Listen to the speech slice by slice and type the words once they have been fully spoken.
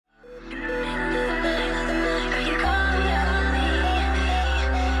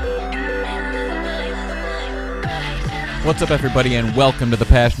What's up, everybody, and welcome to the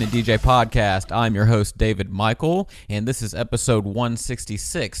Passionate DJ Podcast. I'm your host, David Michael, and this is episode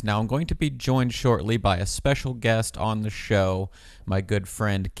 166. Now, I'm going to be joined shortly by a special guest on the show, my good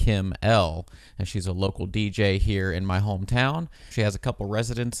friend KimL, and she's a local DJ here in my hometown. She has a couple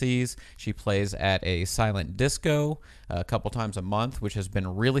residencies. She plays at a silent disco a couple times a month, which has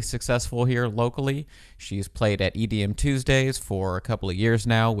been really successful here locally. She's played at EDM Tuesdays for a couple of years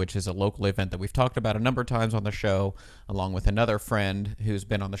now, which is a local event that we've talked about a number of times on the show, along with another friend who's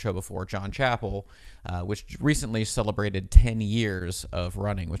been on the show before, John Chappell, which recently celebrated 10 years of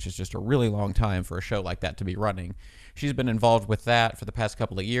running, which is just a really long time for a show like that to be running. She's been involved with that for the past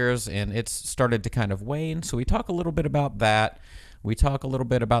couple of years, and it's started to kind of wane, so we talk a little bit about that. We talk a little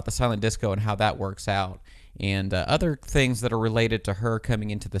bit about the silent disco and how that works out, and other things that are related to her coming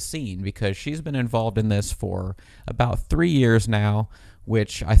into the scene, because she's been involved in this for about 3 years now,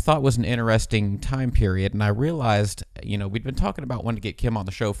 which I thought was an interesting time period. And I realized, we'd been talking about wanting to get Kim on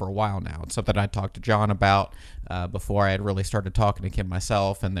the show for a while now. It's something I talked to John about before I had really started talking to Kim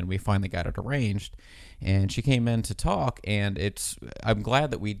myself, and then we finally got it arranged. And she came in to talk, and I'm glad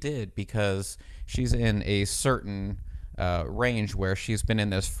that we did, because she's in a certain range where she's been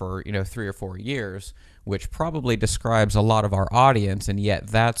in this for 3 or 4 years, which probably describes a lot of our audience, and yet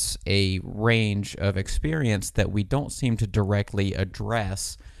that's a range of experience that we don't seem to directly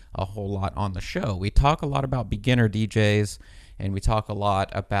address a whole lot on the show. We talk a lot about beginner DJs, and we talk a lot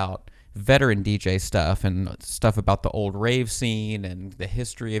about veteran DJ stuff and stuff about the old rave scene and the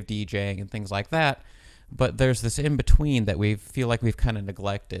history of DJing and things like that. But there's this in-between that we feel like we've kind of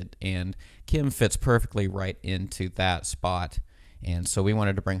neglected, and Kim fits perfectly right into that spot. And so we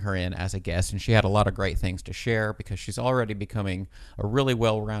wanted to bring her in as a guest, and she had a lot of great things to share because she's already becoming a really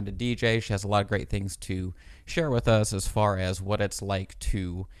well-rounded DJ. She has a lot of great things to share with us as far as what it's like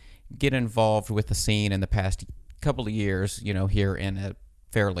to get involved with the scene in the past couple of years, here in a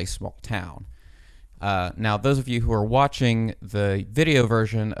fairly small town. Now, those of you who are watching the video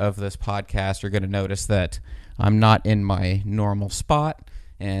version of this podcast are going to notice that I'm not in my normal spot,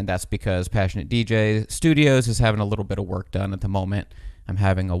 and that's because Passionate DJ Studios is having a little bit of work done at the moment. I'm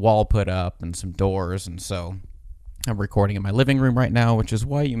having a wall put up and some doors, and so I'm recording in my living room right now, which is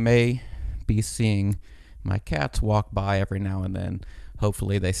why you may be seeing my cats walk by every now and then.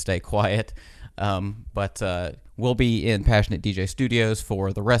 Hopefully they stay quiet. But we'll be in Passionate DJ Studios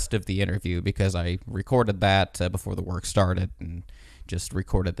for the rest of the interview, because I recorded that before the work started and just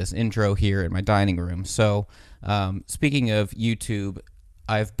recorded this intro here in my dining room. So speaking of YouTube,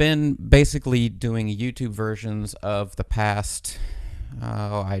 I've been basically doing YouTube versions of the past,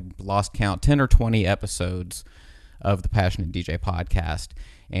 I lost count, 10 or 20 episodes of the Passionate DJ podcast,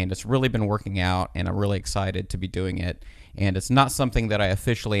 and it's really been working out, and I'm really excited to be doing it. And it's not something that I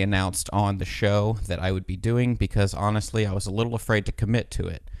officially announced on the show that I would be doing, because honestly I was a little afraid to commit to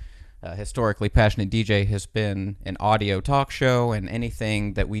it. Historically, Passionate DJ has been an audio talk show, and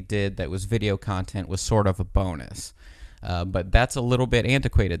anything that we did that was video content was sort of a bonus. But that's a little bit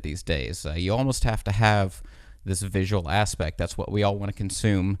antiquated these days. You almost have to have this visual aspect. That's what we all want to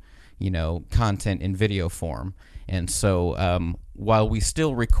consume, content in video form. And so while we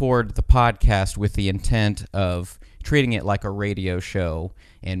still record the podcast with the intent of treating it like a radio show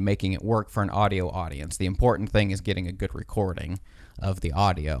and making it work for an audio audience, the important thing is getting a good recording of the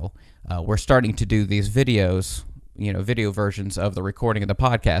audio. We're starting to do these videos, video versions of the recording of the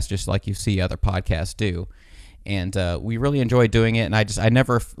podcast, just like you see other podcasts do. And we really enjoy doing it, and I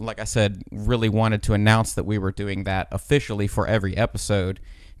never, like I said, really wanted to announce that we were doing that officially for every episode,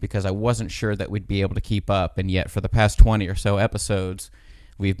 because I wasn't sure that we'd be able to keep up, and yet for the past 20 or so episodes,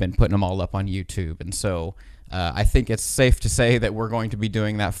 we've been putting them all up on YouTube. And so I think it's safe to say that we're going to be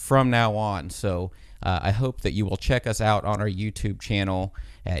doing that from now on. So I hope that you will check us out on our YouTube channel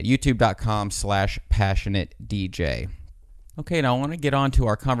at youtube.com/passionatedj. Okay, now I want to get on to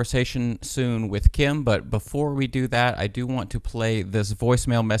our conversation soon with Kim, but before we do that, I do want to play this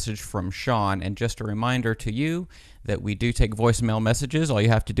voicemail message from Sean, and just a reminder to you that we do take voicemail messages. All you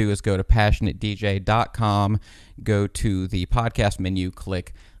have to do is go to passionatedj.com, go to the podcast menu,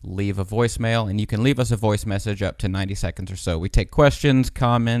 click leave a voicemail, and you can leave us a voice message up to 90 seconds or so. We take questions,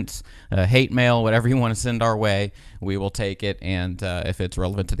 comments, hate mail, whatever you want to send our way. We will take it, and if it's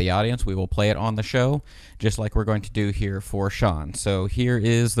relevant to the audience, we will play it on the show, just like we're going to do here for Sean. So here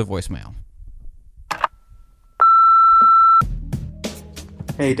is the voicemail.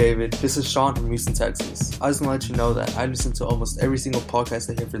 Hey David, this is Sean from Houston, Texas. I just want to let you know that I listen to almost every single podcast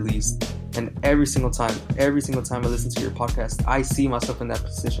that you've released, and every single time I listen to your podcast, I see myself in that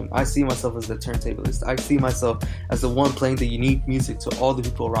position. I see myself as the turntablist. I see myself as the one playing the unique music to all the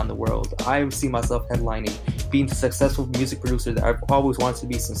people around the world. I see myself headlining being the successful music producer that I've always wanted to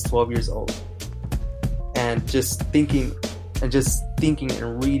be since 12 years old. And just thinking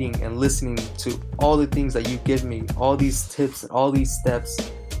and reading and listening to all the things that you give me, all these tips and all these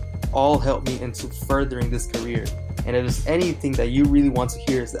steps, all help me into furthering this career. And if there's anything that you really want to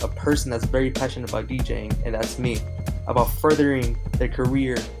hear, is a person that's very passionate about DJing, and that's me, about furthering their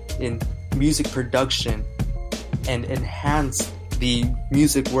career in music production and enhance the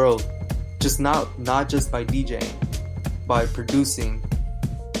music world, just not just by DJing, by producing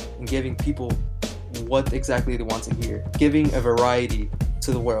and giving people what exactly they want to hear, giving a variety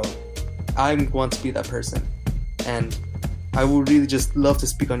to the world. I want to be that person, and I would really just love to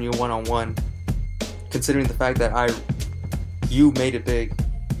speak on you one-on-one, considering the fact that you made it big,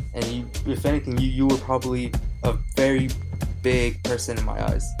 and if anything, you were probably a very big person in my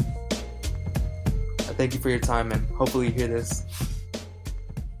eyes. I thank you for your time, and hopefully you hear this.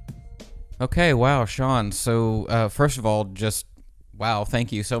 Okay, wow, Sean. So first of all, just wow,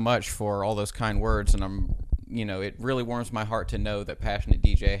 thank you so much for all those kind words, and it really warms my heart to know that Passionate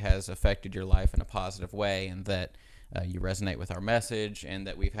DJ has affected your life in a positive way, and that you resonate with our message, and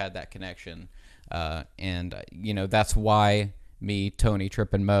that we've had that connection. That's why me, Tony,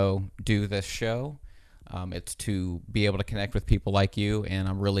 Trip, and Mo do this show. It's to be able to connect with people like you, and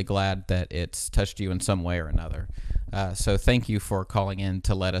I'm really glad that it's touched you in some way or another. So thank you for calling in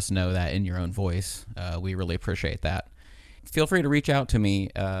to let us know that in your own voice. We really appreciate that. Feel free to reach out to me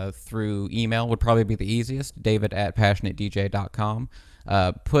through email, would probably be the easiest, david@passionatedj.com.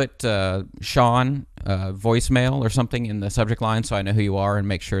 Put Sean voicemail or something in the subject line so I know who you are and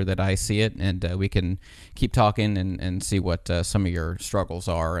make sure that I see it, and we can keep talking and see what some of your struggles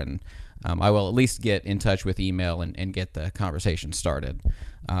are, and I will at least get in touch with email and get the conversation started.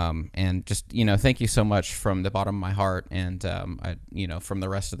 And just, thank you so much from the bottom of my heart, and from the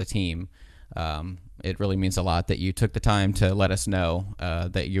rest of the team. It really means a lot that you took the time to let us know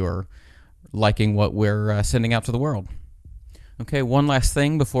that you're liking what we're sending out to the world. Okay, one last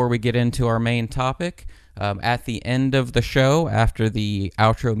thing before we get into our main topic. At the end of the show, after the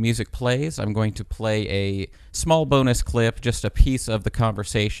outro music plays, I'm going to play a small bonus clip, just a piece of the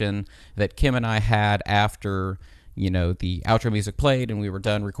conversation that Kim and I had after, the outro music played and we were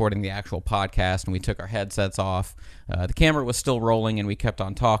done recording the actual podcast, and we took our headsets off. The camera was still rolling and we kept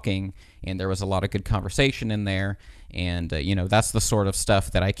on talking, and there was a lot of good conversation in there. And, that's the sort of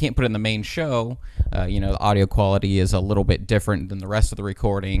stuff that I can't put in the main show. The audio quality is a little bit different than the rest of the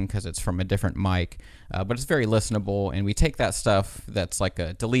recording because it's from a different mic. But it's very listenable, and we take that stuff that's like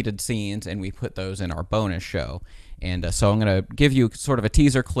deleted scenes and we put those in our bonus show. And so I'm going to give you sort of a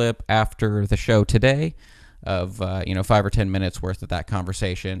teaser clip after the show today of, 5 or 10 minutes worth of that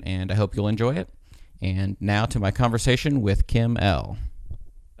conversation, and I hope you'll enjoy it. And now to my conversation with KimL.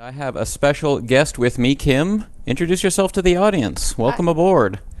 I have a special guest with me. Kim, introduce yourself to the audience. Welcome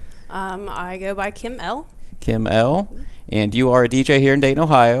aboard. I go by KimL. KimL, and you are a DJ here in Dayton,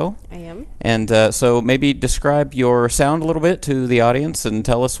 Ohio. I am. And so maybe describe your sound a little bit to the audience and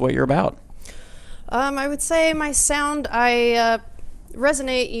tell us what you're about. I would say my sound, I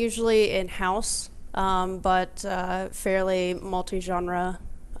resonate usually in house, but fairly multi-genre,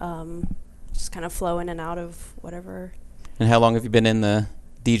 just kind of flow in and out of whatever. And how long have you been in the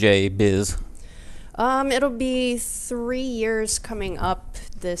DJ biz? It'll be 3 years coming up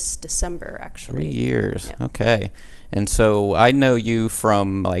this December, actually. 3 years. Yeah. Okay. And so I know you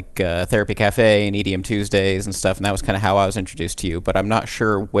from Therapy Cafe and EDM Tuesdays and stuff, and that was kind of how I was introduced to you, but I'm not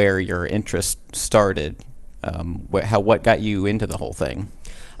sure where your interest started. What got you into the whole thing?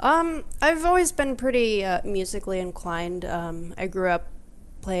 I've always been pretty musically inclined. I grew up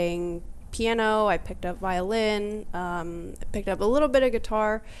playing piano. I picked up violin. I picked up a little bit of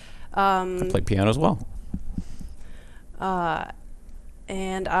guitar. I played piano as well.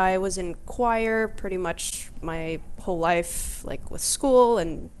 And I was in choir pretty much my whole life, like with school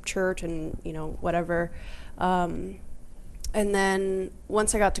and church and, whatever. And then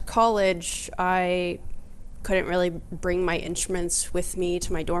once I got to college, I couldn't really bring my instruments with me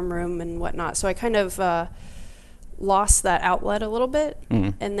to my dorm room and whatnot. So I kind of lost that outlet a little bit. Mm-hmm.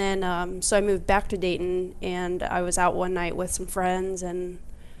 And then so I moved back to Dayton, and I was out one night with some friends, and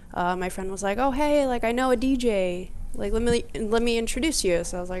my friend was like, "Oh, hey, I know a DJ. Let me introduce you."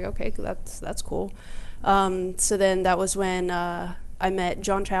 So I was like, "Okay, that's cool." So then that was when I met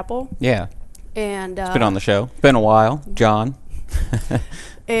John Chappell. Yeah. And it's been on the show. Been a while, John.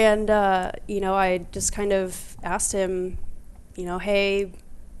 And I just kind of asked him, "Hey,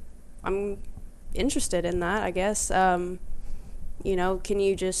 I'm interested in that, I guess. Can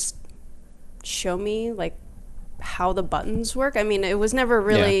you just show me how the buttons work. I mean, it was never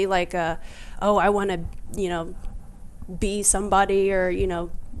really like I want to, be somebody or,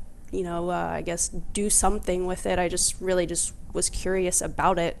 I guess do something with it. I just really just was curious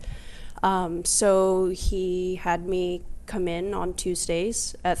about it. So he had me come in on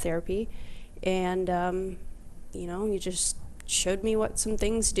Tuesdays at therapy, and, he just showed me what some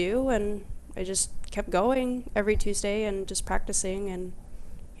things do, and I just kept going every Tuesday and just practicing, and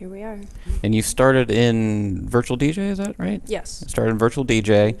here we are. And you started in virtual DJ, is that right? Yes. Started in virtual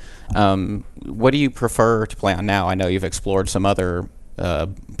DJ. What do you prefer to play on now? I know you've explored some other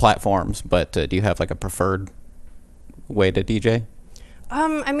platforms, but do you have like a preferred way to DJ?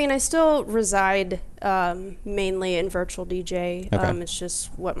 I mean, I still reside mainly in virtual DJ. Okay. It's just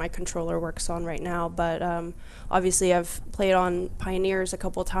what my controller works on right now. But obviously, I've played on Pioneers a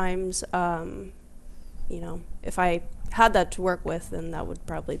couple times. If I had that to work with, then that would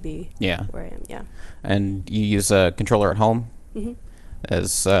probably be where I am. Yeah. And you use a controller at home? Mm-hmm.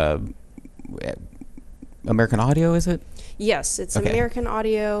 As American Audio, is it? Yes, it's Okay. American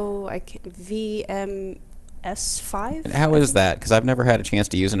Audio. VMS5. And how is that? Because I've never had a chance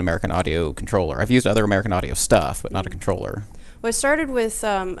to use an American Audio controller. I've used other American Audio stuff, but not a controller. Well, I started with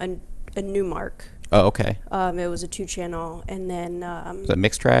a Newmark. Oh, okay. It was a 2-channel, and then Is that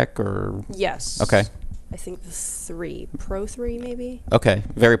mixed track or? yes. Okay. I think the 3 Pro 3 maybe. Okay,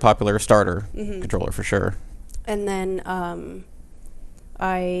 very popular starter controller for sure. And then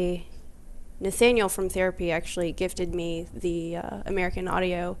Nathaniel from therapy actually gifted me the American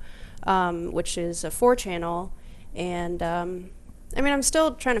Audio, which is a 4-channel, and I'm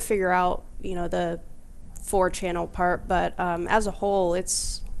still trying to figure out the 4-channel part, but as a whole,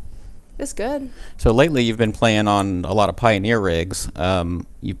 it's good. So lately you've been playing on a lot of Pioneer rigs.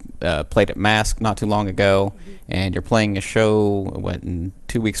 You played at Mask not too long ago, and you're playing a show in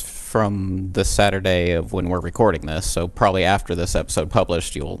 2 weeks from this Saturday of when we're recording this, so probably after this episode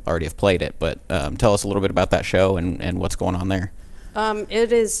published you'll already have played it, but tell us a little bit about that show and what's going on there.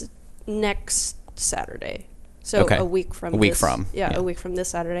 It is next Saturday. So Okay. a week from A week this, from, yeah. a week from this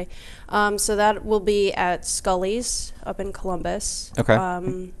Saturday. So that will be at Scully's up in Columbus.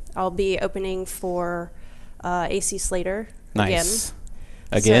 Okay. I'll be opening for AC Slater Nice.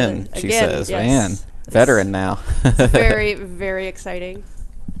 again. Again, she Again, says. yes. Man, veteran now. Very, very exciting.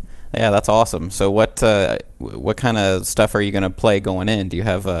 Yeah, that's awesome. So what kind of stuff are you going to play going in? Do you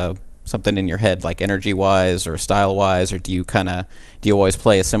have something in your head, like energy-wise or style-wise, or do you always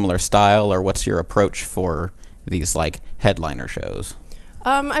play a similar style, or what's your approach for these like headliner shows?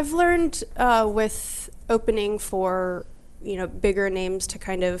 I've learned with opening for bigger names to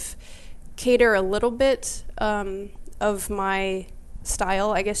kind of cater a little bit of my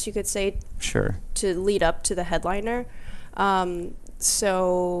style, I guess you could say, Sure. to lead up to the headliner.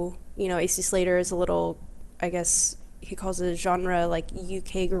 So AC Slater is a little, I guess he calls it a genre like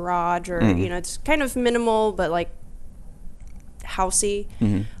UK garage, or it's kind of minimal but like housey.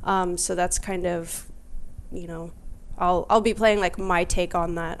 So that's kind of I'll be playing like my take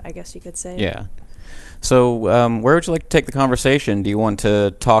on that, I guess you could say. Yeah. So where would you like to take the conversation? Do you want to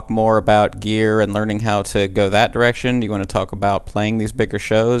talk more about gear and learning how to go that direction? Do you want to talk about playing these bigger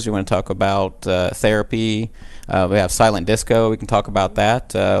shows? Do you want to talk about therapy? We have silent disco. We can talk about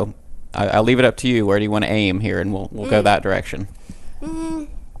that. I'll leave it up to you. Where do you want to aim here, and we'll go that direction. I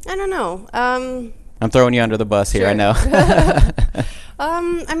don't know. I'm throwing you under the bus here. Sure. I know.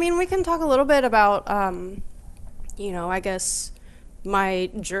 We can talk a little bit about, I guess my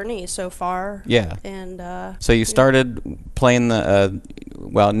journey so far. Yeah. And so you started playing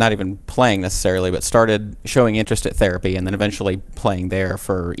well, not even playing necessarily, but started showing interest at therapy, and then eventually playing there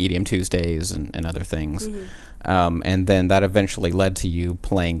for EDM Tuesdays and other things. And then that eventually led to you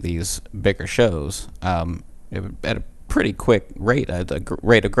playing these bigger shows at a pretty quick rate,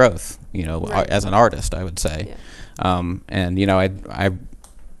 rate of growth, Right. as an artist, I would say. Yeah. And I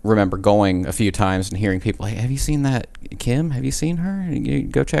remember going a few times and hearing people, hey, have you seen that Kim? Have you seen her? You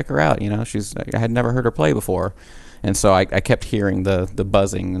go check her out. I had never heard her play before. And so I kept hearing the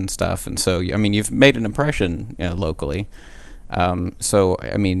buzzing and stuff. And so, you've made an impression locally. So,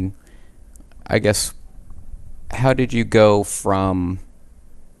 I guess, how did you get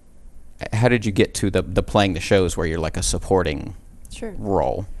to the playing the shows where you're like a supporting Sure.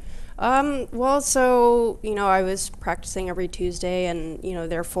 role? Well, so, I was practicing every Tuesday and,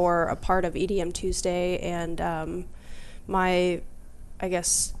 therefore a part of EDM Tuesday. And my, I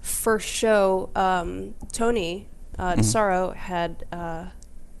guess, first show, Tony DeSaro had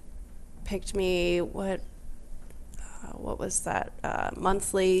picked me, what was that,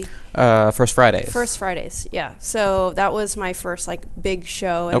 monthly? First Fridays. First Fridays, yeah. So that was my first, like, big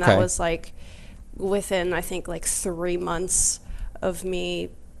show. And Okay. that was, like, within, I think, like 3 months of me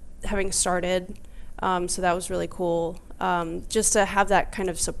having started. So that was really cool. Just to have that kind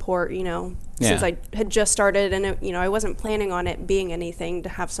of support, since Yeah. I had just started and, I wasn't planning on it being anything, to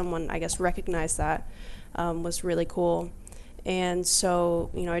have someone, I guess, recognize that was really cool. And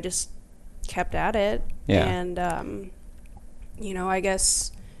so, I just kept at it. Yeah. And, I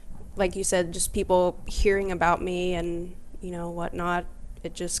guess, like you said, just people hearing about me and, whatnot,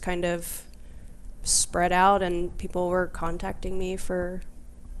 it just kind of spread out and people were contacting me for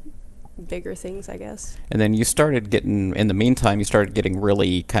bigger things, I guess. And then in the meantime, you started getting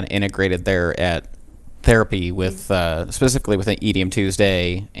really kind of integrated there at therapy with, specifically with an EDM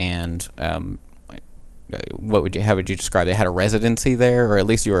Tuesday, and how would you describe it? They had a residency there, or at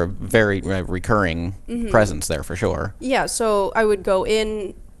least you were a very recurring presence there for sure. Yeah, so I would go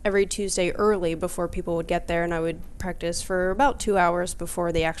in every Tuesday early before people would get there, and I would practice for about 2 hours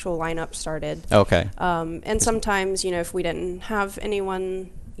before the actual lineup started. Okay. And sometimes, if we didn't have anyone,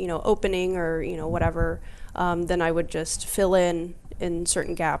 opening or, whatever, then I would just fill in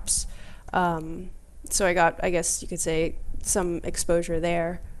certain gaps. So I got, I guess you could say, some exposure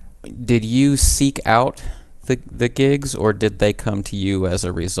there. Did you seek out the gigs, or did they come to you as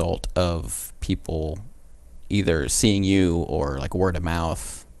a result of people either seeing you or like word of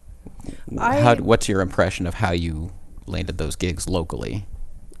mouth? What's your impression of how you landed those gigs locally?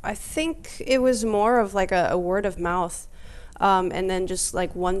 I think it was more of like a word of mouth, and then just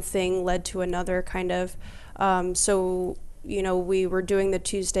like one thing led to another, kind of. So, we were doing the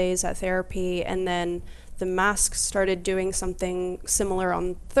Tuesdays at therapy, and then the Mask started doing something similar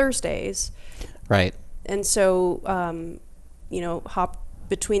on Thursdays. Right. And so, hop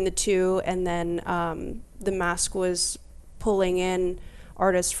between the two, and then the Mask was pulling in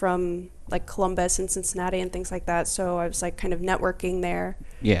artists from like Columbus and Cincinnati and things like that. So I was like kind of networking there.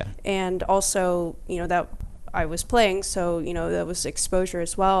 Yeah. And also, that I was playing, so, that was exposure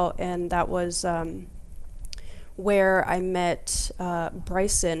as well. And that was where I met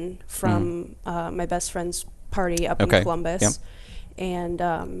Bryson from my best friend's party up in Columbus. Yep.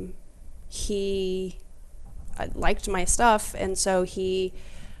 And he liked my stuff, and so he,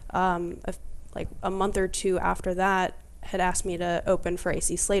 like a month or two after that, had asked me to open for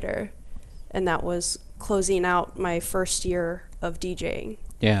AC Slater, and that was closing out my first year of DJing.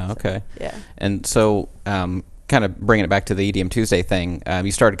 Yeah, okay. So, yeah. And so, kind of bringing it back to the EDM Tuesday thing,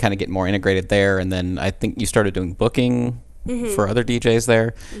 you started kind of getting more integrated there, and then I think you started doing booking for other DJs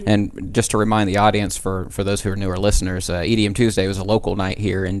there. And just to remind the audience, for those who are newer listeners, EDM Tuesday was a local night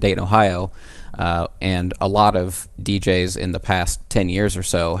here in Dayton, Ohio, and a lot of DJs in the past 10 years or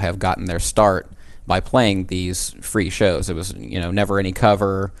so have gotten their start by playing these free shows. It was, never any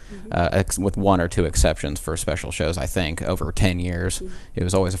cover, with one or two exceptions for special shows, I think, over 10 years. It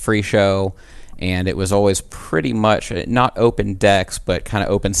was always a free show, and it was always pretty much not open decks, but kind of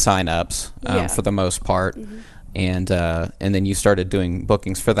open sign-ups for the most part. And then you started doing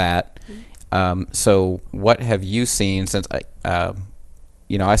bookings for that. So what have you seen since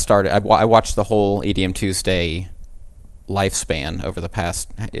I started? I watched the whole EDM Tuesday lifespan over the past,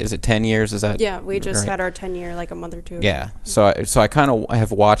 is it 10 years? Is that We just right? had our 10-year like a month or two ago. Yeah. So I kind of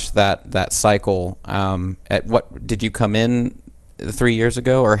have watched that cycle. At what did you come in 3 years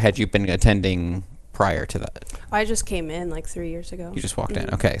ago, or had you been attending prior to that? I just came in like 3 years ago. You just walked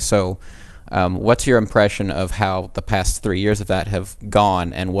in. Okay. So what's your impression of how the past 3 years of that have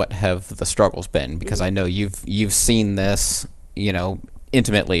gone, and what have the struggles been? Because I know you've seen this,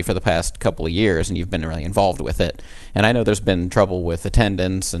 intimately for the past couple of years, and you've been really involved with it. And I know there's been trouble with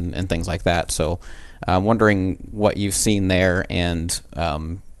attendance and things like that. So I'm wondering what you've seen there, and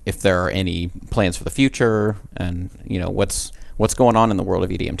if there are any plans for the future, and what's going on in the world of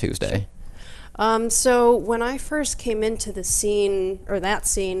EDM Tuesday. So when I first came into the scene, or that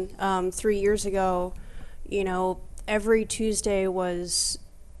scene, 3 years ago, every Tuesday was,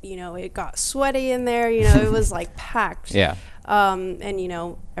 it got sweaty in there, it was like packed. Yeah.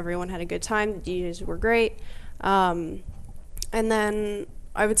 And, everyone had a good time. The DJs were great. And then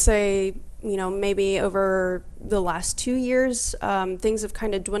I would say, maybe over the last 2 years, things have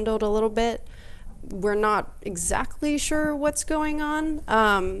kind of dwindled a little bit. We're not exactly sure what's going on.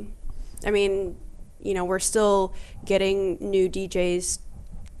 We're still getting new DJs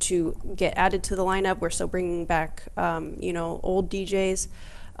to get added to the lineup. We're still bringing back, old DJs.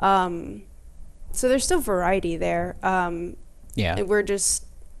 So there's still variety there. Yeah. And we're just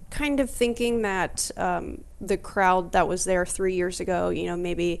kind of thinking that the crowd that was there 3 years ago,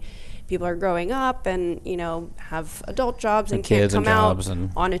 maybe people are growing up and, have adult jobs and can't come out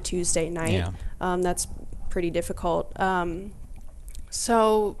on a Tuesday night. Yeah. That's pretty difficult.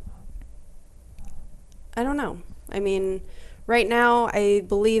 So I don't know. I mean, right now, I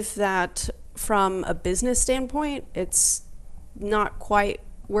believe that from a business standpoint, it's not quite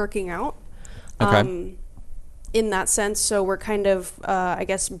working out. Okay. In that sense, so we're kind of, I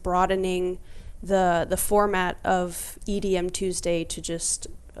guess, broadening the format of EDM Tuesday to just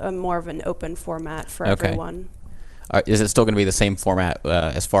more of an open format for Okay. everyone. Is it still going to be the same format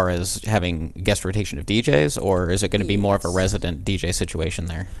as far as having guest rotation of DJs, or is it going to be more of a Yes. resident DJ situation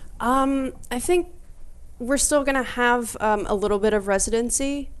there? I think we're still going to have a little bit of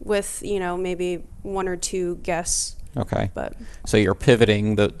residency with, maybe one or two guests. Okay. But So you're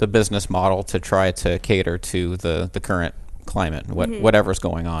pivoting the business model to try to cater to the current climate, whatever's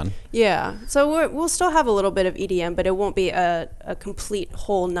going on. yeah, so we'll still have a little bit of EDM, but it won't be a complete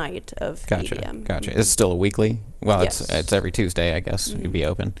whole night of Gotcha. EDM. Gotcha. It's still a weekly? Well, Yes. it's every Tuesday, I guess, you'd be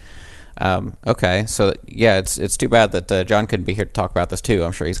open. Okay, so yeah, it's too bad that John couldn't be here to talk about this too.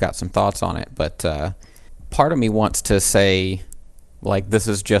 I'm sure he's got some thoughts on it, but part of me wants to say, like, this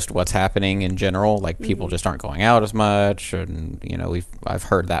is just what's happening in general. Like, people just aren't going out as much, and I've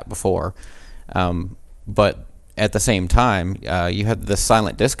heard that before. But at the same time, you had this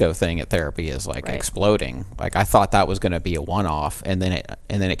silent disco thing at therapy is like Right. exploding. Like, I thought that was going to be a one-off, and then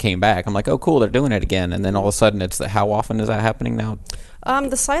it came back. I'm like, oh, cool, they're doing it again. And then all of a sudden, how often is that happening now?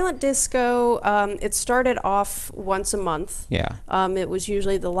 The silent disco, it started off once a month. Yeah. It was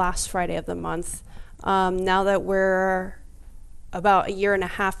usually the last Friday of the month. Now that we're about a year and a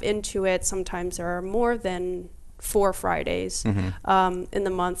half into it, sometimes there are more than 4 Fridays in the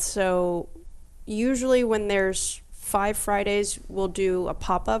month. So usually when there's 5 Fridays, we'll do a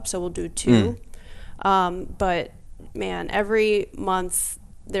pop-up, so we'll do 2. But man, every month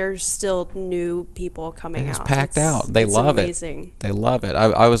there's still new people coming It's out. packed out. They love amazing. it. They love it.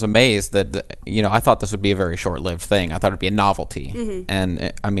 I was amazed that, I thought this would be a very short-lived thing. I thought it'd be a novelty.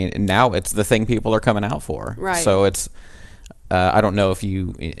 And, I mean, now it's the thing people are coming out for. Right. So it's, I don't know if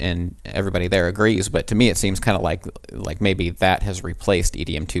you and everybody there agrees, but to me it seems kind of like maybe that has replaced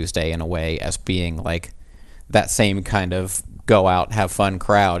EDM Tuesday in a way as being like that same kind of go out, have fun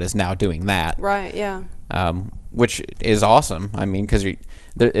crowd is now doing that. Right, yeah. Which is awesome. I mean, because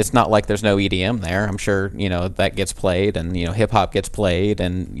it's not like there's no EDM there. I'm sure, that gets played, and, hip-hop gets played,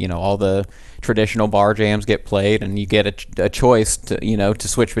 and, all the traditional bar jams get played, and you get a choice to, to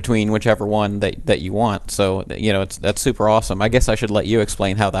switch between whichever one that you want. So, that's super awesome. I guess I should let you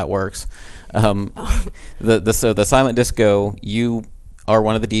explain how that works. So the silent disco, you are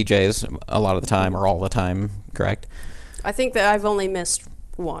one of the DJs a lot of the time, or all the time, correct? I think that I've only missed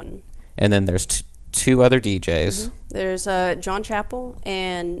one. And then there's two other DJs. There's John Chappell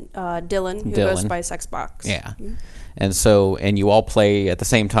and Dylan, who goes by Sexbox. Yeah. And so, and you all play at the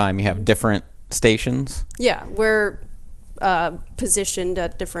same time. You have different stations. Yeah, we're positioned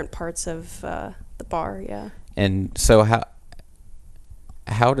at different parts of the bar, yeah. And so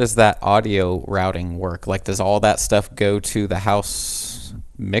how does that audio routing work? Like, does all that stuff go to the house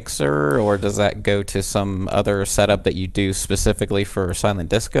mixer, or does that go to some other setup that you do specifically for silent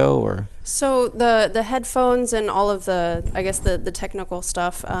disco? Or so the headphones and all of the, I guess, the technical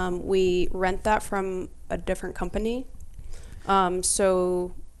stuff, we rent that from a different company.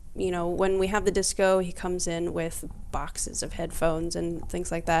 So when we have the disco, he comes in with boxes of headphones and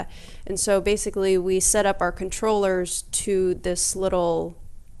things like that. And so basically we set up our controllers to this little,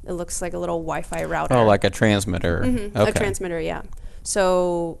 it looks like a little Wi-Fi router. Oh, like a transmitter. Mm-hmm. Okay. A transmitter, yeah.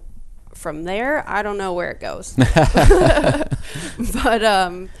 So from there, I don't know where it goes.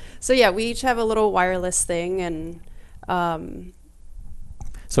 But so yeah, we each have a little wireless thing, and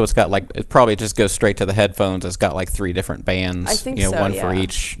so it's got it probably just goes straight to the headphones. It's got like 3 different bands. I think so, one yeah. for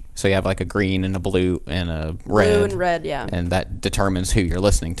each. So you have like a green and a blue and a red. Blue and red, yeah. And that determines who you're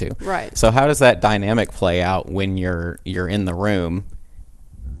listening to. Right. So how does that dynamic play out when you're in the room?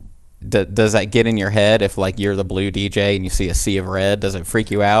 Does that get in your head if like you're the blue DJ and you see a sea of red? Does it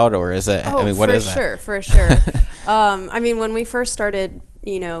freak you out, or is it? Oh, what is that? For sure. I mean, when we first started,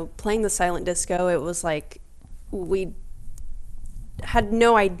 playing the silent disco, it was like we had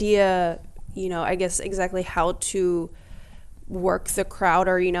no idea, I guess exactly how to work the crowd,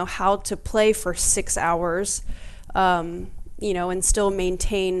 or how to play for 6 hours, and still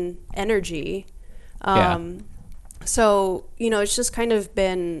maintain energy. So it's just kind of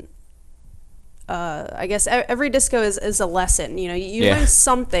been. I guess every disco is a lesson. You learn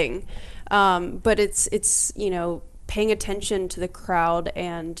something, but it's paying attention to the crowd,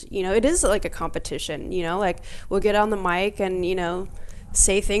 and it is like a competition. Like we'll get on the mic and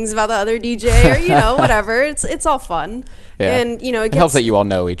say things about the other DJ, or whatever. It's all fun, Yeah. and it helps that you all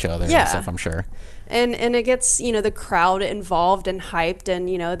know each other. Yeah. And stuff, I'm sure. and it gets, the crowd involved and hyped, and,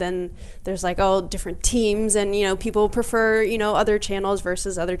 then there's like, different teams, and, people prefer, other channels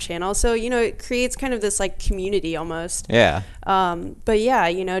versus other channels. So, it creates kind of this like community almost. Yeah. But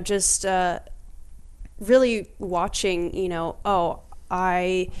yeah, just really watching,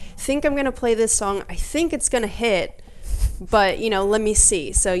 I think I'm going to play this song. I think it's going to hit. But, let me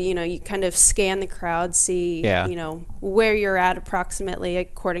see. So, you kind of scan the crowd, see, where you're at approximately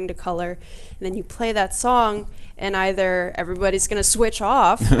according to color. And then you play that song, and either everybody's going to switch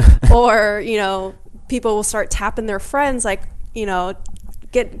off or, people will start tapping their friends like,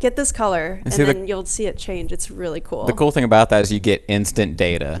 get this color. And then you'll see it change. It's really cool. The cool thing about that is you get instant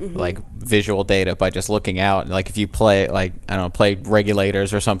data, like visual data by just looking out. Like if you play, like, I don't know, play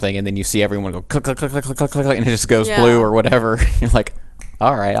Regulators or something, and then you see everyone go click, click, click, click, click, click, click, and it just goes blue or whatever. You're like,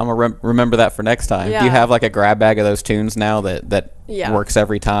 all right, I'm going to remember that for next time. Do you have like a grab bag of those tunes now that works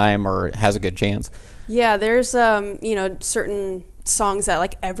every time or has a good chance? Yeah, there's, certain songs that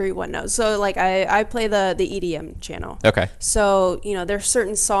like everyone knows. So like I play the EDM channel. Okay. So, there's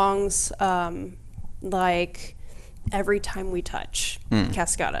certain songs like Every Time We Touch,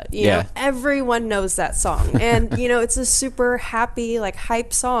 Cascada. You know, everyone knows that song. And, it's a super happy, like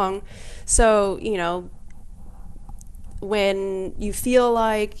hype song. So, when you feel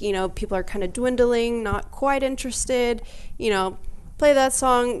like, people are kind of dwindling, not quite interested, play that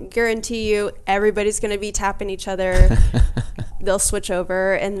song, guarantee you everybody's going to be tapping each other. They'll switch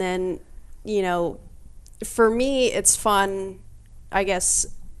over, and then, for me, it's fun, I guess,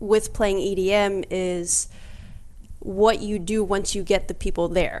 with playing EDM is what you do once you get the people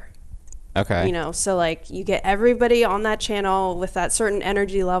there. Okay. So like you get everybody on that channel with that certain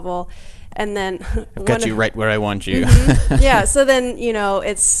energy level, and then I've got you right where I want you. Yeah. So then,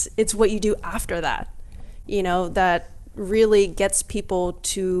 it's what you do after that, that really gets people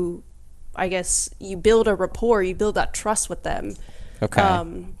to, I guess, you build a rapport, you build that trust with them.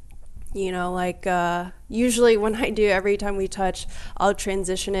 Okay. Usually when I do Every Time We Touch, I'll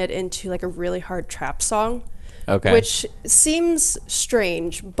transition it into like a really hard trap song. Okay. Which seems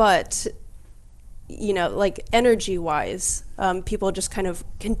strange, but, like energy wise, people just kind of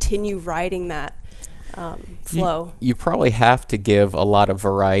continue riding that flow. You probably have to give a lot of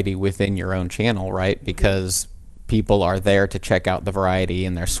variety within your own channel, right? Because people are there to check out the variety,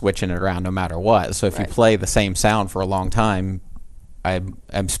 and they're switching it around no matter what. So if you play the same sound for a long time,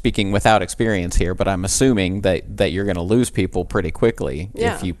 I'm speaking without experience here, but I'm assuming that you're going to lose people pretty quickly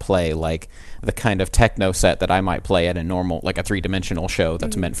if you play like the kind of techno set that I might play at a normal, like a 3-dimensional show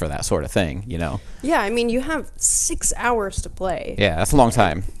that's meant for that sort of thing, Yeah, I mean, you have 6 hours to play. Yeah, that's a long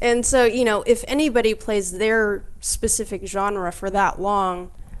time. And so, if anybody plays their specific genre for that long,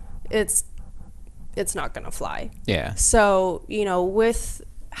 it's not going to fly. Yeah. So, with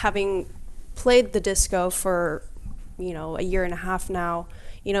having played the disco for, a year and a half now,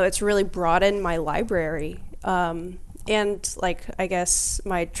 it's really broadened my library. And like, I guess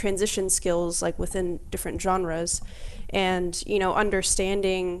my transition skills, like within different genres, and,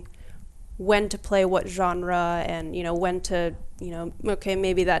 understanding when to play what genre, and, when to, okay,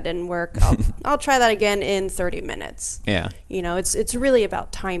 maybe that didn't work. I'll try that again in 30 minutes. Yeah. It's really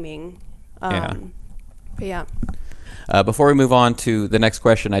about timing. But yeah. Before we move on to the next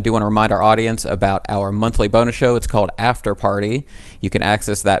question, I do want to remind our audience about our monthly bonus show. It's called After Party. You can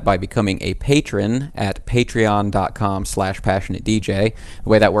access that by becoming a patron at patreon.com/passionatedj. The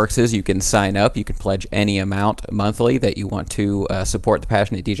way that works is you can sign up. You can pledge any amount monthly that you want to support the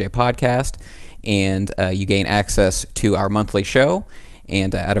Passionate DJ podcast, and you gain access to our monthly show,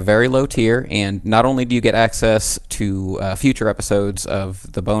 and at a very low tier. And not only do you get access to future episodes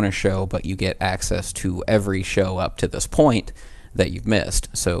of the bonus show, but you get access to every show up to this point that you've missed.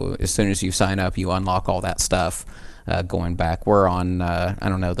 So as soon as you sign up, you unlock all that stuff going back. We're on, I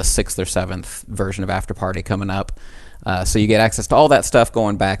don't know, the 6th or 7th version of After Party coming up. So you get access to all that stuff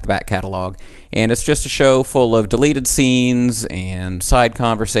going back, the back catalog. And it's just a show full of deleted scenes and side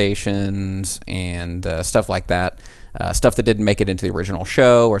conversations and stuff like that. Stuff that didn't make it into the original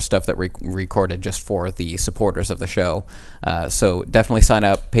show, or stuff that recorded just for the supporters of the show. So definitely sign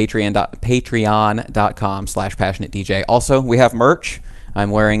up, patreon.com/passionatedj. Also, we have merch.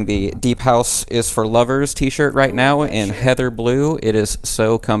 I'm wearing the Deep House is for Lovers t-shirt right now in heather blue. It is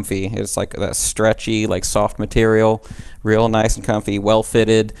so comfy. It's like that stretchy, like soft material, real nice and comfy, well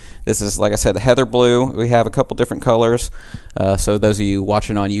fitted. This is, like I said, the heather blue. We have a couple different colors. So those of you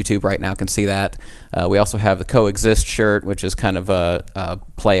watching on YouTube right now can see that. We also have the Coexist shirt, which is kind of a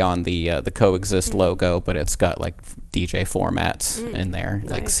play on the Coexist logo, but it's got like DJ formats in there,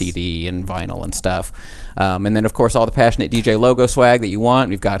 like Nice. CD and vinyl and stuff. And then, of course, all the Passionate DJ logo swag that you want.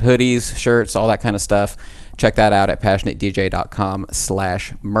 We've got hoodies, shirts, all that kind of stuff. Check that out at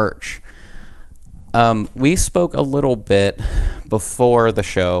passionatedj.com/merch. We spoke a little bit before the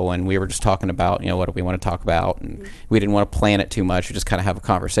show, and we were just talking about, what do we want to talk about, and we didn't want to plan it too much. We just kind of have a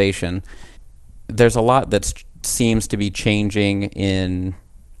conversation. There's a lot that seems to be changing in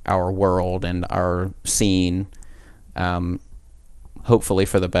our world and our scene, hopefully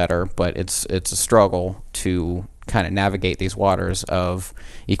for the better, but it's a struggle to kind of navigate these waters of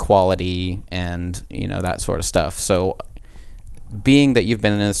equality and, that sort of stuff. So being that you've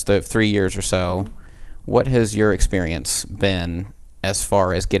been in this 3 years or so, what has your experience been as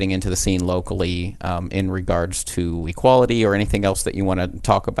far as getting into the scene locally, in regards to equality or anything else that you want to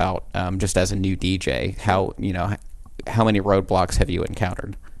talk about, just as a new DJ? How many roadblocks have you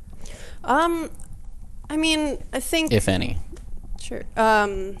encountered? I think, if any? sure.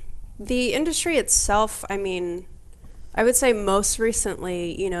 The industry itself, I would say most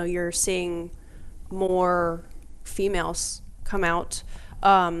recently, you're seeing more females come out,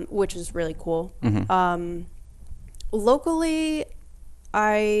 which is really cool. Locally,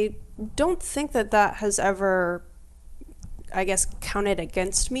 I don't think that has ever, I guess, counted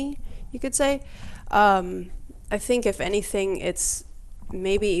against me, you could say. I think if anything, it's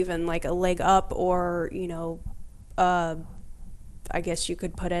maybe even like a leg up, or, I guess you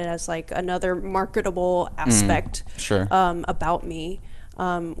could put it as like another marketable aspect Sure. About me,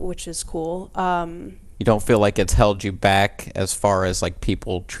 which is cool. You don't feel like it's held you back as far as like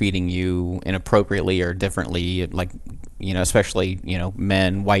people treating you inappropriately or differently, like, especially,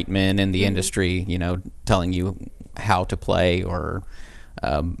 white men in the industry, telling you how to play, or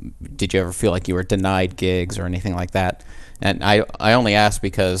did you ever feel like you were denied gigs or anything like that? And I only ask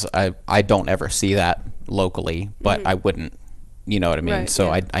because I don't ever see that locally, but I wouldn't, you know what I mean? Right,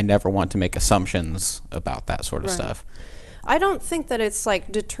 So yeah. I never want to make assumptions about that sort of Right. stuff. I don't think that it's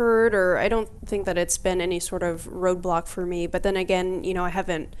like deterred, or I don't think that it's been any sort of roadblock for me. But then again, I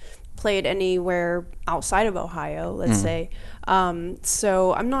haven't played anywhere outside of Ohio, let's say.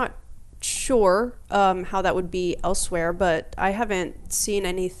 So I'm not sure how that would be elsewhere, but I haven't seen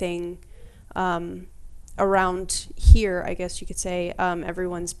anything around here, I guess you could say.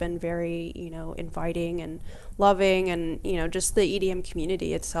 Everyone's been very, inviting and loving, and, just the EDM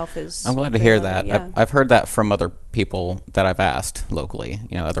community itself is. I'm glad to very hear loving, that. yeah. I've heard that from other people that I've asked locally,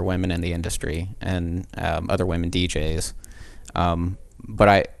 other women in the industry, and other women DJs. But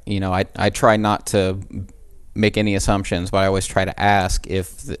I try not to make any assumptions, but I always try to ask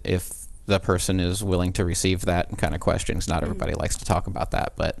if the person is willing to receive that kind of question, 'cause not everybody likes to talk about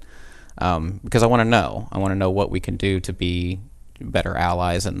that, but because I want to know what we can do to be better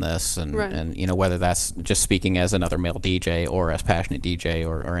allies in this, and Right. and whether that's just speaking as another male DJ or as Passionate DJ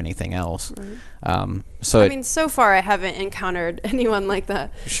or anything else. So So far I haven't encountered anyone like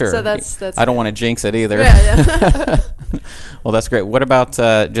that. sure, So that's I don't want to jinx it either. Yeah. Well, that's great. What about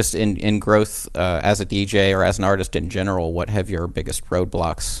just in growth as a DJ or as an artist in general? What have your biggest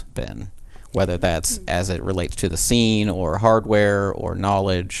roadblocks been? Whether that's as it relates to the scene, or hardware, or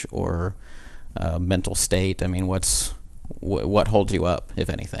knowledge, or mental state. What holds you up, if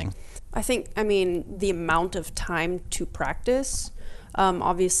anything? I think, the amount of time to practice.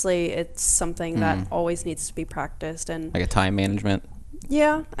 Obviously, it's something that always needs to be practiced, and Like a time management?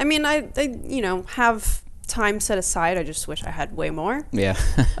 yeah, I have time set aside. I just wish I had way more. Yeah.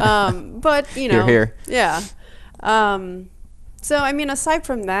 But You're here. yeah. So aside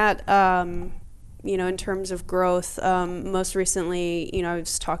from that, in terms of growth, most recently, I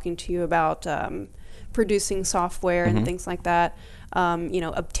was talking to you about producing software and things like that.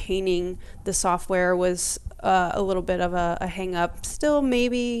 Obtaining the software was a little bit of a hang up. Still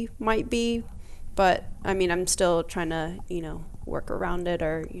might be, but I'm still trying to, work around it,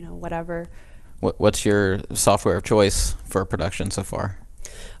 or, whatever. What's your software of choice for production so far?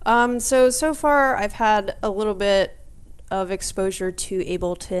 So far I've had a little bit of exposure to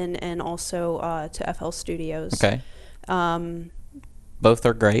Ableton, and also to FL Studios. Okay. Both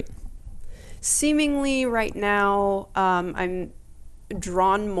are great. Seemingly right now, I'm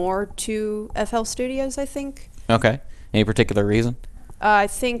drawn more to FL Studios, I think. Okay. Any particular reason? I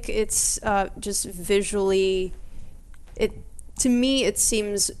think it's just visually, to me, it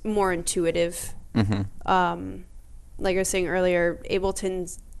seems more intuitive. Like I was saying earlier,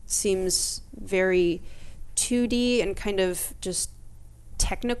 Ableton seems very 2D and kind of just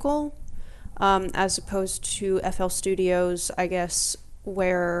technical. as opposed to FL Studios, I guess,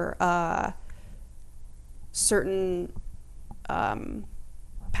 where certain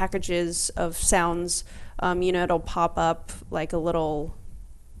packages of sounds, it'll pop up like a little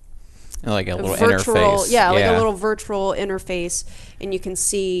virtual interface. like a little virtual interface, and you can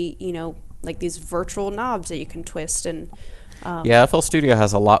see, like these virtual knobs that you can twist. And FL Studio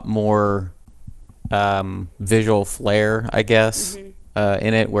has a lot more visual flair, I guess, in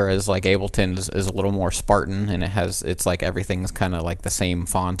it, whereas like Ableton is a little more Spartan, and it's like everything's kind of like the same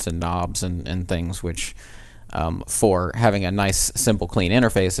fonts and knobs and things, which for having a nice, simple, clean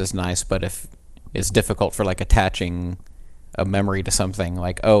interface is nice, but if it's difficult for like attaching a memory to something,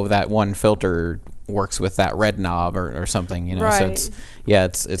 like, oh, that one filter works with that red knob or something, Right. So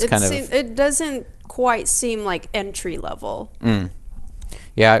it's kind of, it doesn't quite seem like entry level.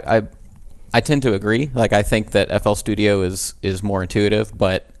 Yeah, I tend to agree. Like, I think that FL Studio is more intuitive,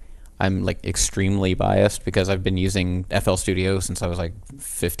 but I'm like extremely biased because I've been using FL Studio since I was like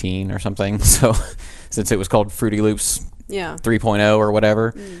 15 or something. So since it was called Fruity Loops 3.0 or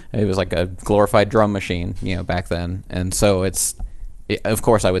whatever, it was like a glorified drum machine, back then. And so of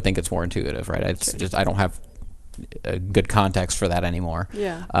course I would think it's more intuitive, right? It's just, I don't have a good context for that anymore.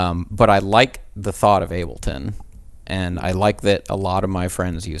 But I like the thought of Ableton, and I like that a lot of my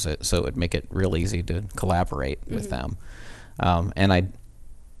friends use it, so it would make it real easy to collaborate with them. And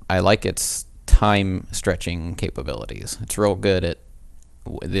I like its time stretching capabilities. It's real good at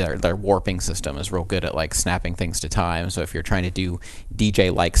their warping system is real good at like snapping things to time. So if you're trying to do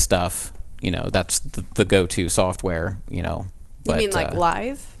DJ like stuff, that's the go-to software. You But, mean like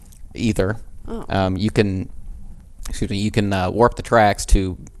live? Either. Oh. You can warp the tracks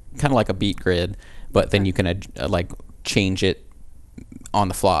to kind of like a beat grid, but then you can like change it on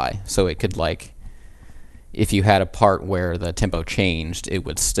the fly. So it could, like, if you had a part where the tempo changed, you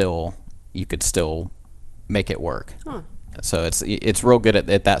could still make it work. Huh. So it's real good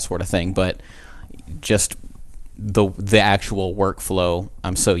at that sort of thing, but just the actual workflow,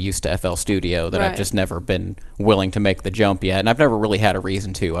 I'm so used to FL Studio that I've just never been willing to make the jump yet, and I've never really had a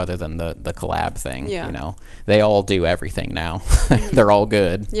reason to, other than the collab thing. They all do everything now. They're all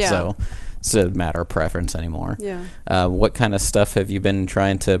good. So it's a matter of preference anymore. What kind of stuff have you been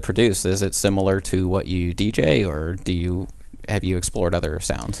trying to produce? Is it similar to what you DJ, or have you explored other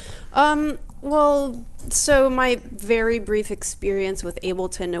sounds? Well, so my very brief experience with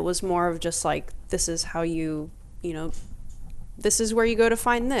Ableton, it was more of just like, this is how this is where you go to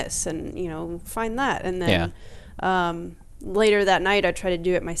find this, and, find that. And then later that night, I tried to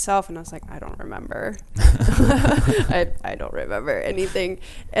do it myself, and I was like, I don't remember. I don't remember anything.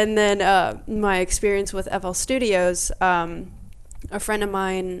 And then my experience with FL Studios, a friend of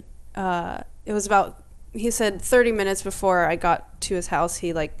mine, it was about, he said 30 minutes before I got to his house,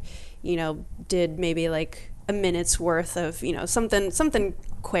 he did maybe like a minute's worth of, something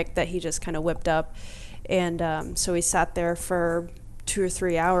quick that he just kind of whipped up. And so we sat there for 2 or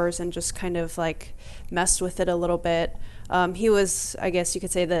 3 hours and just kind of like messed with it a little bit. He was, I guess you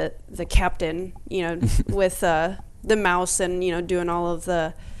could say, the captain, with the mouse and, doing all of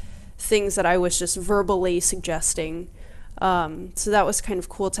the things that I was just verbally suggesting. So that was kind of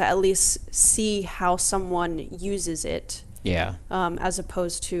cool to at least see how someone uses it. As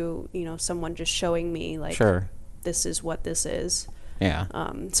opposed to, someone just showing me like, this is what this is.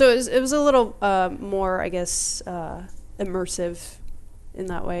 So it was a little more, I guess, immersive in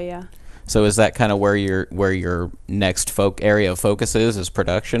that way. So is that kind of where your next area of focus is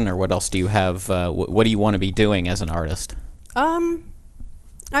production, or what else do you have? What do you want to be doing as an artist? I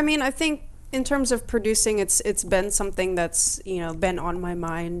mean, I think in terms of producing, it's been something that's, been on my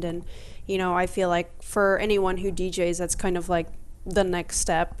mind, and I feel like for anyone who DJs, that's kind of like the next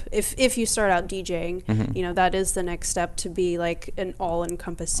step. If you start out DJing, that is the next step, to be like an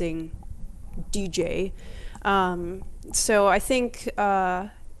all-encompassing DJ. So I think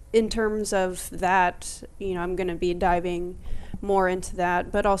in terms of that, I'm going to be diving more into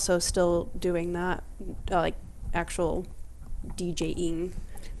that, but also still doing that, like actual DJing.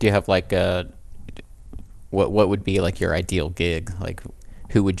 Do you have like what would be like your ideal gig? Like,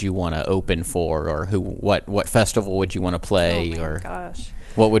 who would you want to open for, or what festival would you want to play? Oh my gosh.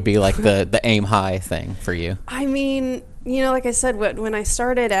 What would be like the aim high thing for you? I mean, like I said, when I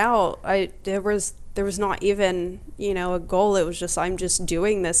started out, there was not even, a goal. It was just, I'm just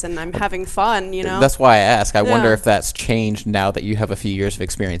doing this and I'm having fun, That's why I ask. I wonder if that's changed now that you have a few years of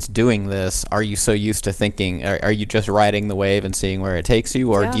experience doing this. Are you so used to thinking, are you just riding the wave and seeing where it takes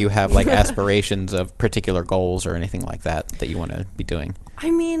you, or do you have like aspirations of particular goals or anything like that you want to be doing? I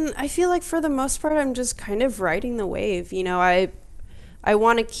mean, I feel like for the most part, I'm just kind of riding the wave. I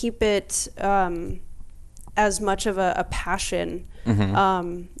want to keep it as much of a passion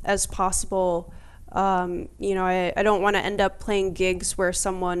as possible. You know, I don't want to end up playing gigs where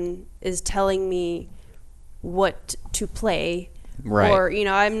someone is telling me what to play. Right. Or, you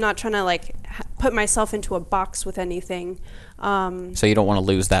know, I'm not trying to like put myself into a box with anything. So you don't want to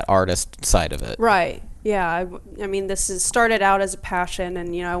lose that artist side of it. Right. Yeah. I mean, this is started out as a passion,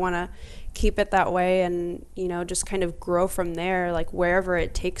 and, you know, I want to keep it that way, and, you know, just kind of grow from there. Like wherever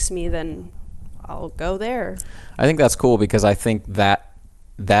it takes me, then I'll go there. I think that's cool, because I think that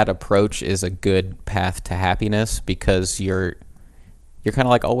approach is a good path to happiness, because you're kind of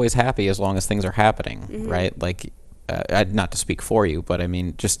like always happy as long as things are happening, right? Like, not to speak for you, but I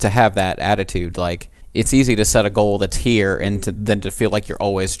mean, just to have that attitude, like, it's easy to set a goal that's here and then to feel like you're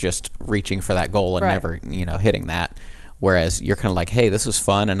always just reaching for that goal and never, you know, hitting that. Whereas you're kind of like, hey, this is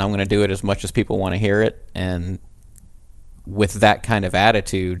fun, and I'm going to do it as much as people want to hear it. And with that kind of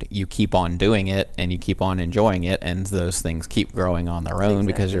attitude, you keep on doing it, and you keep on enjoying it, and those things keep growing on their own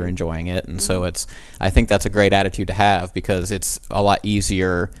because you're enjoying it. And so I think that's a great attitude to have, because it's a lot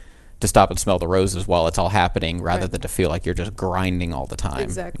easier to stop and smell the roses while it's all happening, rather than to feel like you're just grinding all the time.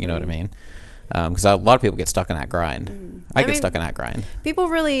 Exactly. You know what I mean? Because a lot of people get stuck in that grind. I get stuck in that grind. People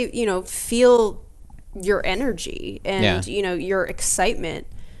really, you know, feel your energy and, you know, your excitement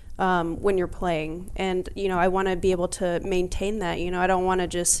when you're playing. And, you know, I want to be able to maintain that. You know, I don't want to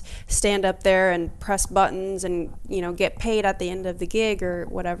just stand up there and press buttons and, you know, get paid at the end of the gig or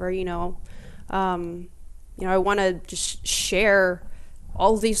whatever, you know. I want to just share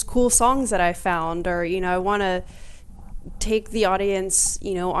all these cool songs that I found, or, you know, I want to take the audience,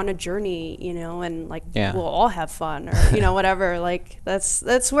 you know, on a journey, you know, and like we'll all have fun, or, you know, whatever. Like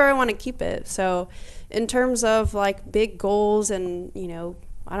that's where I want to keep it. So in terms of like big goals, and, you know,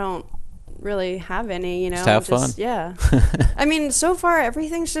 I don't really have any, you know. Just have fun. Yeah. I mean, so far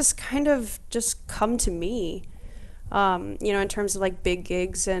everything's just kind of just come to me, you know, in terms of like big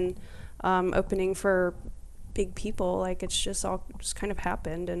gigs and opening for big people. Like it's just all just kind of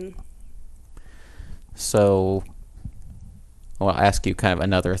happened. And so I'll ask you kind of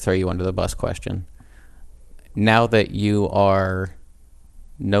another throw you under the bus question. Now that you are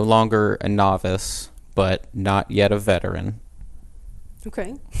no longer a novice, but not yet a veteran,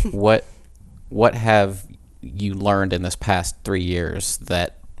 okay. what have you learned in this past 3 years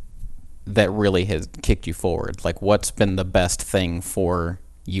that really has kicked you forward? Like, what's been the best thing for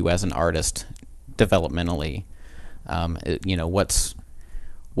you as an artist developmentally? You know, what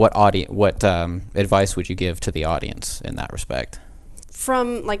advice would you give to the audience in that respect?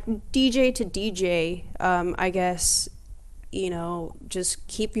 From like DJ to DJ, I guess, you know, just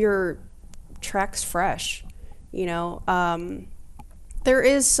keep your tracks fresh. You know, there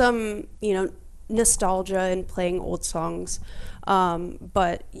is some, you know, nostalgia in playing old songs,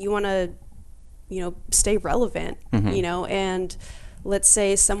 but you want to, you know, stay relevant, you know, and let's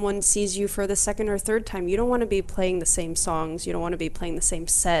say someone sees you for the second or third time. You don't want to be playing the same songs. You don't want to be playing the same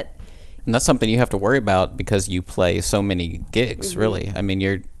set. And that's something you have to worry about, because you play so many gigs, really. I mean,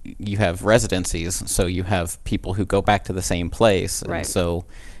 you have residencies, so you have people who go back to the same place. And so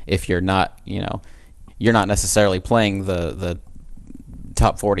if you're not, you know, you're not necessarily playing the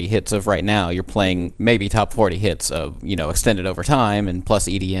top 40 hits of right now. You're playing maybe top 40 hits of, you know, extended over time, and plus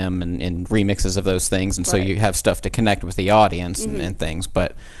EDM and remixes of those things. And so you have stuff to connect with the audience and things.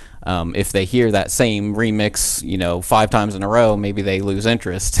 But if they hear that same remix, you know, 5 times in a row, maybe they lose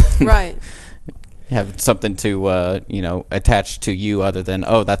interest. Right. Have something to, you know, attach to you other than,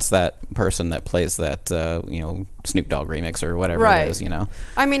 oh, that's that person that plays that, you know, Snoop Dogg remix or whatever it is, you know.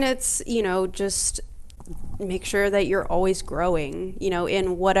 I mean, it's, you know, just make sure that you're always growing, you know,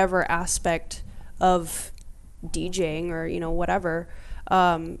 in whatever aspect of DJing or, you know, whatever.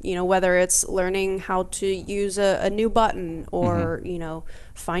 You know, whether it's learning how to use a new button, or, you know,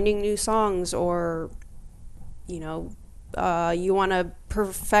 finding new songs, or, you know, you want to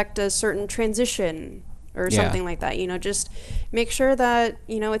perfect a certain transition or something like that. You know, just make sure that,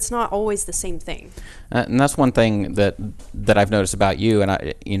 you know, it's not always the same thing. And that's one thing that I've noticed about you, and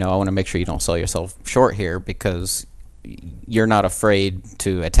I want to make sure you don't sell yourself short here, because you're not afraid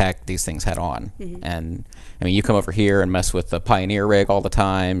to attack these things head on. And I mean, you come over here and mess with the Pioneer rig all the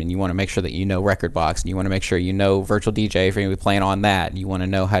time, and you want to make sure that you know Rekordbox, and you want to make sure you know Virtual DJ if you're going to be playing on that, and you want to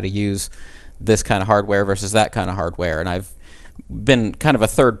know how to use this kind of hardware versus that kind of hardware. And I've been kind of a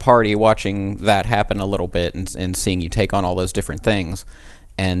third party watching that happen a little bit, and seeing you take on all those different things.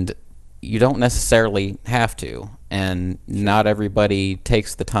 And you don't necessarily have to, and not everybody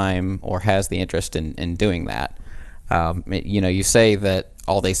takes the time or has the interest in doing that. You know, you say that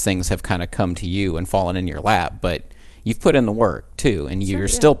all these things have kind of come to you and fallen in your lap, but you've put in the work too, and you're Sure,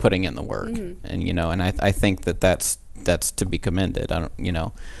 yeah. still putting in the work, Mm-hmm. and and I think that's to be commended. I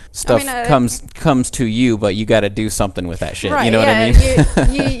don't, stuff I mean, comes to you, but you got to do something with that shit. right, You know yeah, what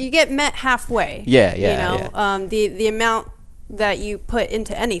I mean? you get met halfway. Yeah, You know, the amount that you put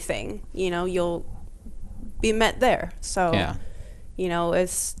into anything, you'll be met there. So, Yeah.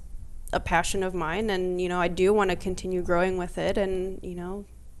 It's a passion of mine, and I do want to continue growing with it, and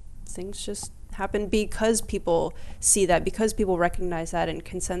things just happen because people see that, because people recognize that and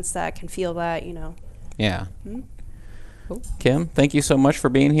can sense that, can feel that. Yeah. Hmm? Cool. Kim, thank you so much for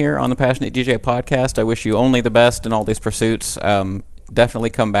being here on the Passionate DJ podcast. I wish you only the best in all these pursuits. Definitely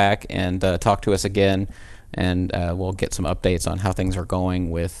come back and talk to us again, and we'll get some updates on how things are going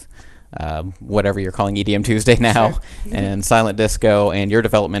with whatever you're calling EDM Tuesday now, Sure. and Silent Disco, and your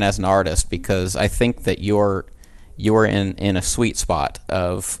development as an artist, because I think that you're in a sweet spot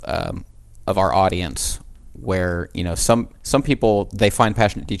of our audience, where some people, they find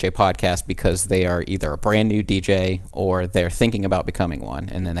Passionate DJ podcast because they are either a brand new DJ or they're thinking about becoming one,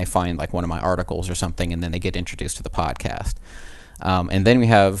 and then they find like one of my articles or something, and then they get introduced to the podcast. And then we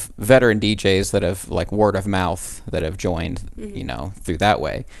have veteran DJs that have like word of mouth that have joined, through that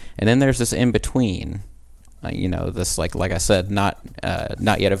way. And then there's this in between, this like I said, not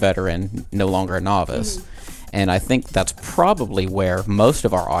yet a veteran, no longer a novice. Mm-hmm. And I think that's probably where most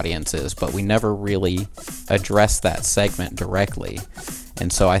of our audience is, but we never really address that segment directly.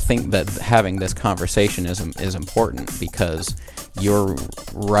 And so I think that having this conversation is important, because you're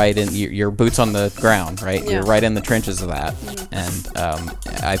right in your boots on the ground, right? Yeah. You're right in the trenches of that. Mm-hmm.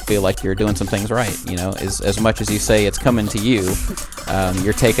 And I feel like you're doing some things right. As much as you say it's coming to you,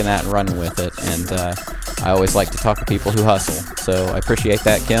 you're taking that and running with it. And I always like to talk to people who hustle. So I appreciate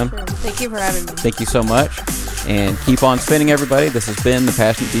that, Kim. Sure. Thank you for having me. Thank you so much. And keep on spinning, everybody. This has been the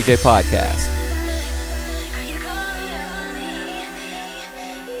Passionate DJ Podcast.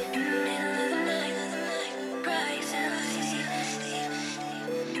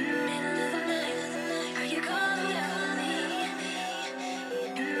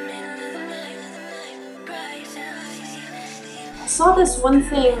 I saw this one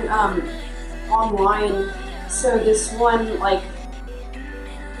thing online. So this one, I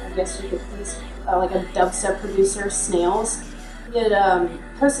guess you could like a dubstep producer, Snails. He had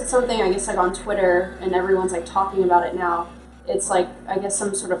posted something, I guess, on Twitter, and everyone's talking about it now. It's I guess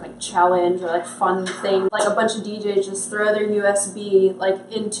some sort of challenge or fun thing. A bunch of DJs just throw their USB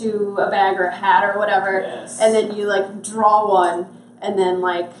into a bag or a hat or whatever, yes. And then you draw one, and then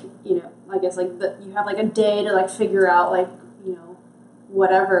I guess you have a day to figure out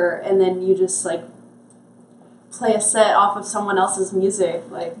whatever, and then you just play a set off of someone else's music.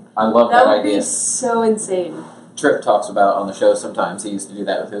 I love that idea. That would be so insane. Trip talks about on the show sometimes. He used to do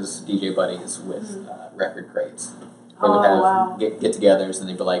that with his DJ buddies with record crates. They would have get-togethers, and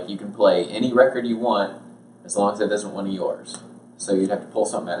they'd be like, you can play any record you want as long as it isn't one of yours. So you'd have to pull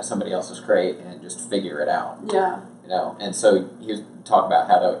something out of somebody else's crate and just figure it out. Yeah. And so he was talking about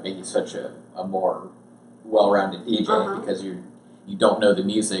how that would make you such a more well-rounded DJ, because you don't know the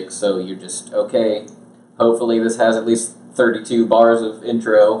music, so you're just, okay, hopefully this has at least 32 bars of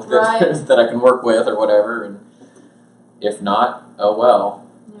intro that I can work with or whatever, and if not, oh well.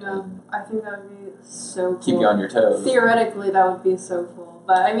 Yeah, I think that would be so cool. Keep you on your toes. Theoretically, that would be so cool.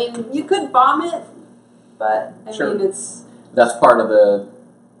 But, I mean, you could bomb it, but, I mean, it's... That's part of the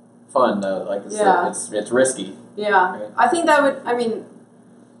fun, though. It's risky. Yeah. Right? I think that would, I mean,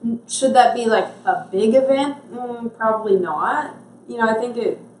 should that be, a big event? Probably not. I think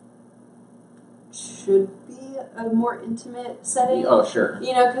it should be a more intimate setting. Oh, sure.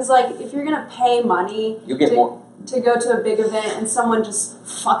 Because, if you're going to pay money to go to a big event and someone just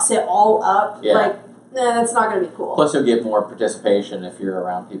fucks it all up, that's not going to be cool. Plus, you'll get more participation if you're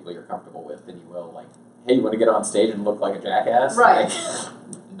around people you're comfortable with than you will, hey, you want to get on stage and look like a jackass? Right.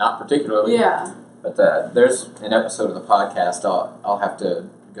 Not particularly. Yeah. But there's an episode of the podcast, I'll have to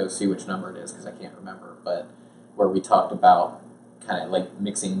go see which number it is because I can't remember, but where we talked about kind of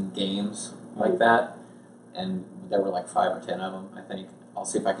mixing games like that, and there were 5 or 10 of them, I think. I'll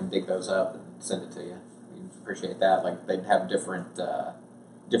see if I can dig those up and send it to you. We'd appreciate that. They'd have different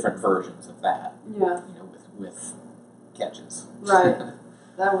versions of that. Yeah. With catches. Right.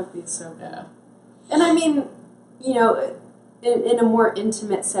 That would be so good. Yeah. And I mean, in a more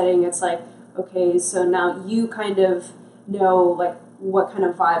intimate setting, it's okay, so now you kind of know what kind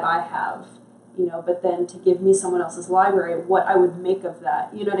of vibe I have. But then to give me someone else's library, what I would make of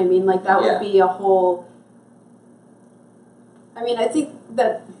that. You know what I mean? That would be a whole... I mean, I think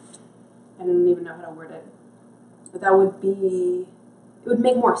that... I don't even know how to word it. But that would be... It would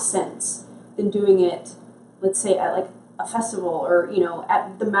make more sense than doing it let's say at like a festival or, you know,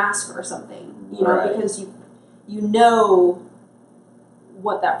 at the Mask or something, you know, Right. because you know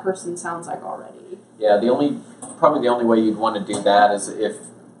what that person sounds like already. Yeah, probably the only way you'd want to do that is if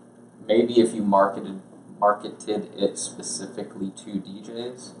you marketed it specifically to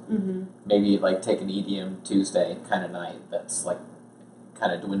DJs. Mm-hmm. Maybe like take an EDM Tuesday kind of night that's like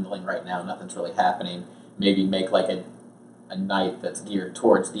kind of dwindling right now. Nothing's really happening. Maybe make like a night that's geared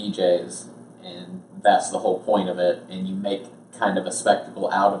towards DJs, and that's the whole point of it. And you make kind of a spectacle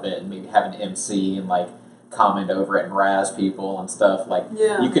out of it, and maybe have an MC and like comment over it and razz people and stuff. Like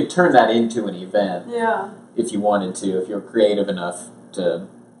Yeah. you could turn that into an event Yeah. if you wanted to, if you're creative enough to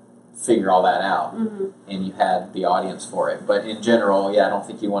figure all that out, Mm-hmm. and you had the audience for it. But in general, yeah, I don't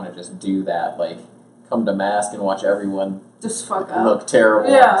think you want to just do that. Like, come to Mask and watch everyone Just fuck up. look terrible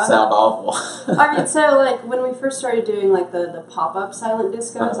Yeah. and sound awful. I mean, so like when we first started doing like the pop-up silent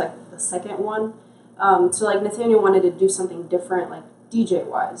discos, like the second one, so like Nathaniel wanted to do something different, like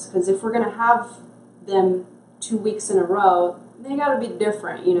DJ-wise, because if we're gonna have them 2 weeks in a row, they gotta be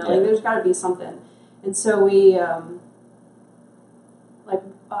different, you know, like Yeah. there's gotta be something. And so we,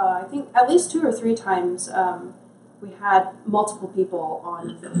 I think at least 2 or 3 times, we had multiple people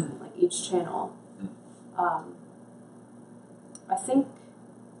on like each channel. I think.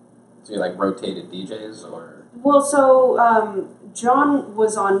 So you like rotated DJs or? Well, so John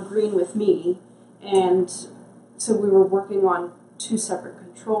was on green with me, and so we were working on 2 separate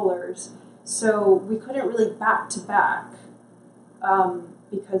controllers. So we couldn't really back to back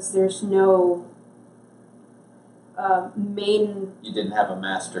because there's no main. You didn't have a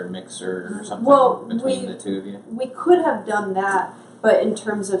master mixer or something Well, between the two of you? We could have done that, but in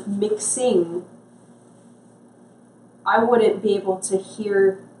terms of mixing, I wouldn't be able to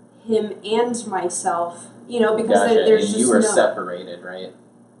hear him and myself, you know, because Gotcha. there's And just you were no. separated, right?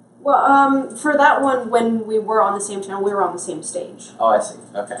 Well, for that one, when we were on the same channel, we were on the same stage. Oh, I see.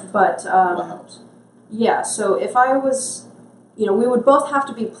 Okay. But Well, that helps. yeah, so if I was, you know, we would both have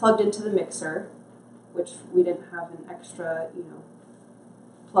to be plugged into the mixer, which we didn't have an extra, you know,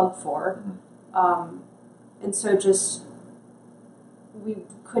 plug for. And so just, we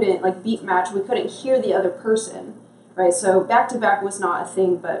couldn't, like, beat match, we couldn't hear the other person, right? So back-to-back was not a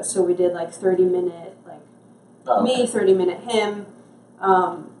thing, but so we did, like, 30-minute, like, Oh, okay. me, 30-minute him.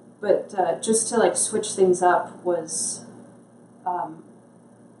 But just to, like, switch things up was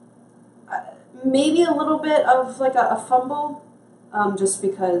maybe a little bit of, like, a fumble, just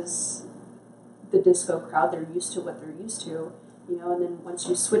because the disco crowd, they're used to what they're used to, you know, and then once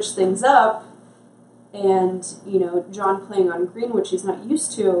you switch things up, and, you know, John playing on green, which he's not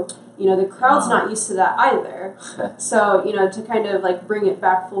used to, you know, the crowd's not used to that either. So, you know, to kind of, like, bring it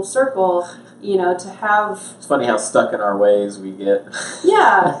back full circle, you know, to have... It's funny how stuck in our ways we get.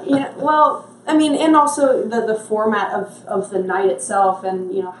 Yeah, you know, well, I mean, and also the format of the night itself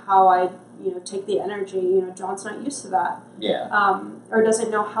and, you know, how I, you know, take the energy, you know, John's not used to that. Yeah. Or doesn't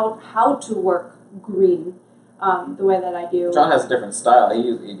know how to work green the way that I do. John has a different style.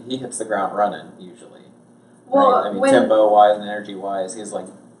 He hits the ground running, usually. Well, right? I mean, tempo-wise and energy-wise, he's, like,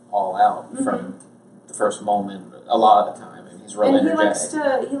 all out Mm-hmm. from the first moment, a lot of the time. And he's really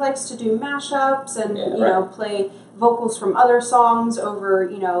energetic. He likes to do mashups and, Yeah, you know, play vocals from other songs over,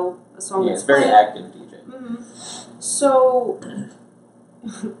 you know, a song Yeah, that's he's very played. active DJ. Mm-hmm. So,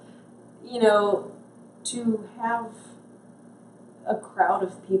 you know, to have a crowd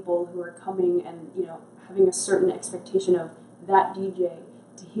of people who are coming and, you know, having a certain expectation of that DJ,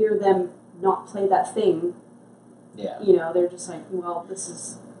 to hear them not play that thing, Yeah. you know, they're just like, well, this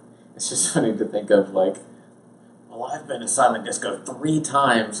is... It's just funny to think of, like, well, I've been to silent disco 3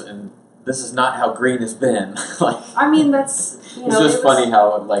 times, and this is not how green has been. Like, I mean, that's, you know... it's just funny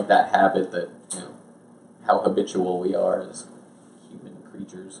how, like, that habit that, you know, how habitual we are as human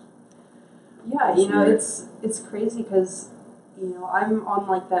creatures. Yeah, you know, it's crazy because, you know, I'm on,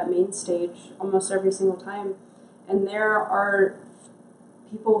 like, that main stage almost every single time, and there are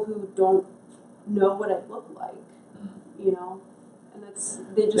people who don't know what I look like, you know, and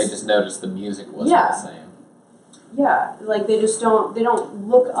they just noticed the music wasn't Yeah. the same. Yeah, like they don't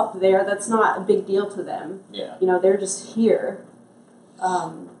look up there. That's not a big deal to them. Yeah. You know, they're just here.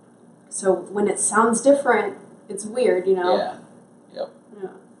 So when it sounds different, it's weird, you know. Yeah.